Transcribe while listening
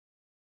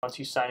Once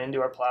you sign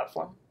into our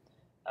platform,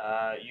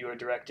 you are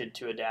directed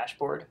to a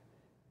dashboard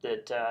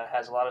that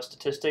has a lot of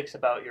statistics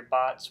about your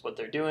bots, what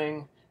they're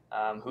doing,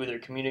 who they're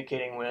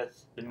communicating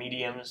with, the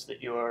mediums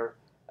that you're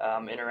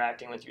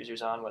interacting with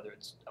users on, whether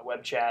it's a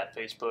web chat,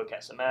 Facebook,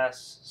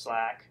 SMS,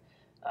 Slack,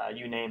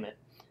 you name it.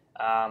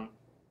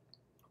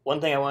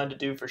 One thing I wanted to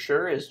do for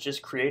sure is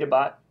just create a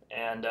bot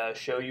and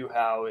show you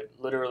how it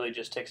literally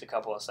just takes a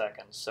couple of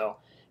seconds. So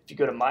if you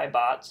go to My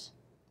Bots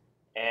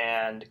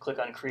and click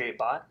on Create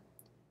Bot,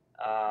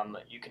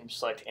 you can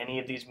select any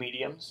of these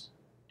mediums,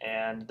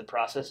 and the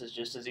process is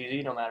just as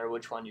easy no matter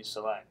which one you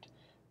select.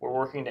 We're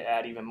working to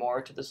add even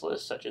more to this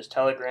list, such as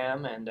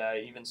Telegram and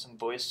even some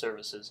voice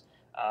services.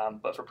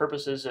 But for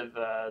purposes of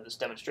this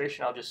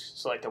demonstration, I'll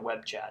just select a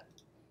web chat.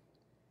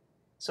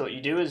 So what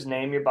you do is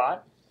name your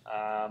bot.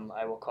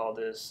 I will call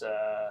this,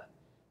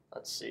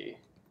 let's see,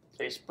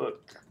 Facebook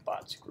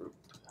Bots Group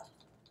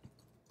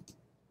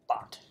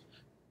Bot.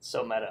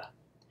 So meta.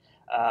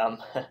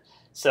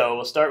 So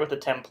we'll start with a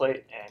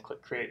template and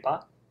click Create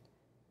Bot.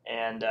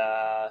 And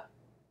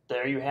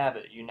there you have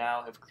it. You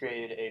now have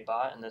created a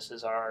bot, and this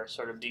is our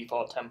sort of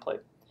default template.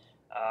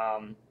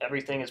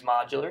 Everything is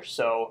modular,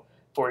 so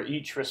for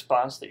each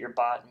response that your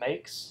bot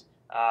makes,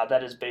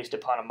 that is based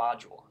upon a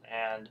module.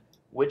 And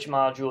which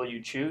module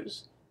you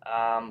choose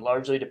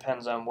largely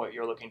depends on what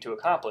you're looking to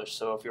accomplish.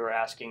 So if you're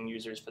asking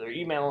users for their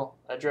email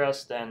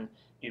address, then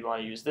you'd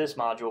want to use this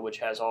module, which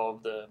has all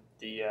of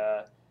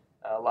the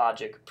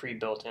logic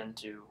pre-built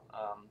into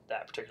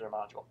that particular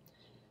module.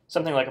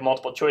 Something like a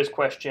multiple choice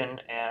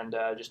question and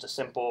just a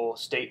simple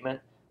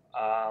statement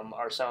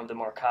are some of the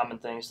more common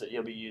things that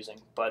you'll be using.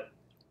 But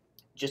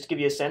just to give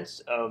you a sense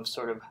of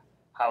sort of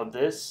how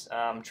this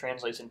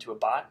translates into a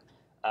bot,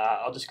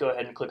 I'll just go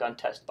ahead and click on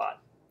Test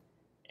Bot.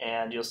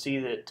 And you'll see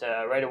that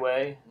right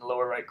away in the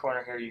lower right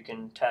corner here you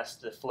can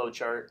test the flow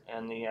chart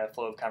and the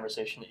flow of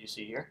conversation that you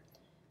see here.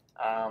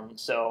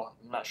 So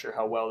I'm not sure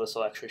how well this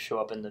will actually show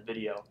up in the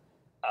video,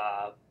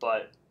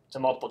 but it's a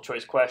multiple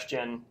choice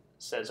question.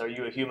 It says, are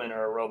you a human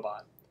or a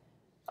robot?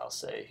 I'll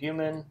say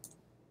human. It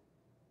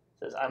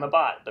says, I'm a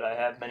bot, but I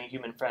have many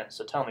human friends,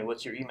 so tell me,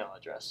 what's your email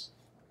address?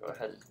 I'll go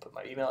ahead and put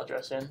my email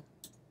address in.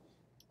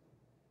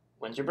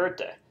 When's your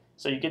birthday?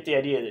 So you get the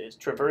idea that it's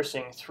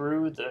traversing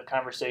through the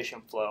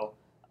conversation flow,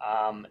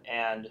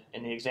 and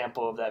in the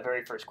example of that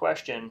very first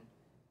question,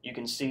 you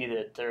can see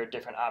that there are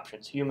different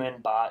options: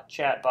 human, bot,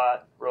 chat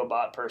bot,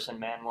 robot, person,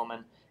 man,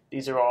 woman.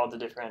 These are all the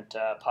different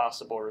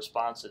possible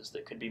responses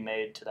that could be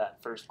made to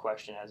that first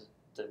question as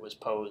that was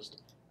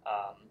posed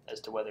as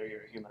to whether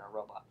you're a human or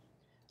robot.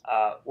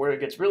 Where it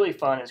gets really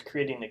fun is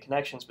creating the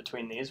connections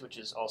between these, which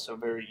is also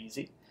very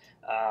easy.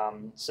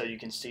 So you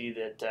can see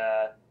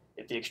that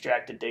if the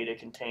extracted data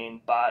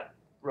contained bot,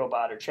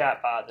 robot, or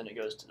chat bot, then it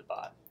goes to the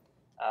bot.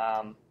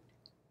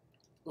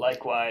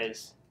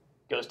 Likewise,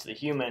 goes to the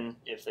human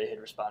if they had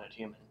responded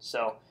human.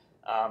 So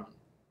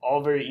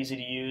all very easy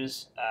to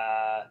use.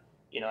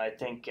 I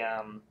think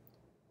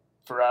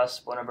for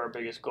us, one of our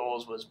biggest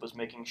goals was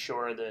making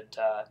sure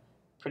that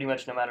pretty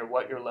much no matter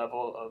what your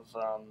level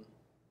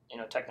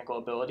of technical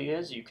ability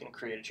is, you can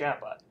create a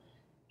chatbot.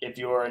 If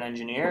you're an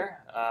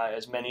engineer,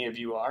 as many of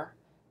you are,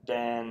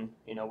 then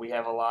we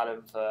have a lot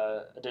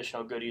of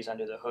additional goodies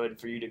under the hood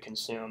for you to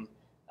consume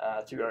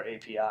through our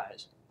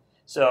APIs.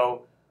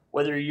 So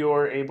whether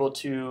you're able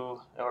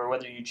to, or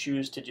whether you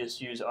choose to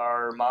just use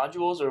our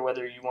modules, or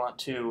whether you want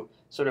to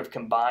sort of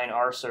combine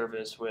our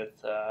service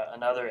with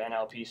another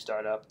NLP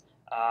startup,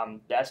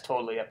 that's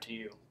totally up to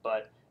you.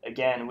 But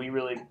again, we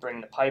really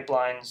bring the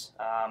pipelines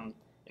and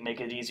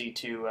make it easy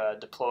to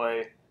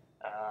deploy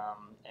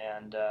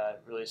and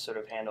really sort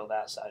of handle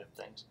that side of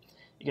things.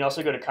 You can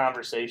also go to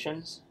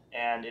conversations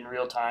and in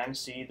real time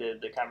see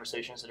the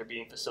conversations that are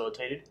being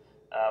facilitated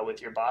with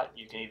your bot.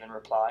 You can even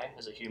reply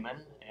as a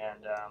human,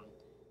 and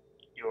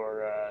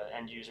your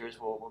end users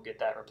will get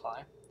that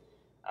reply.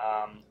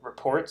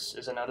 Reports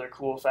is another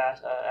cool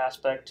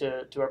aspect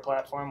to our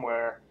platform,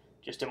 where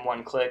just in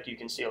one click you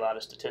can see a lot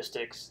of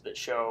statistics that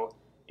show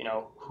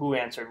who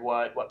answered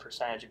what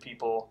percentage of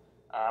people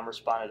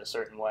responded a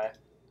certain way.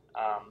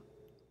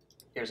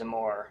 Here's a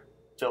more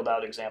filled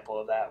out example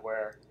of that,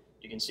 where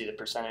you can see the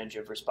percentage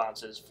of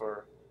responses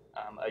for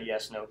a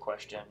yes/no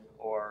question,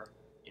 or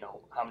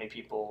how many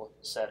people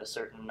said a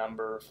certain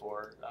number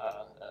for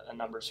a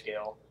number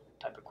scale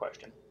type of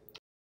question.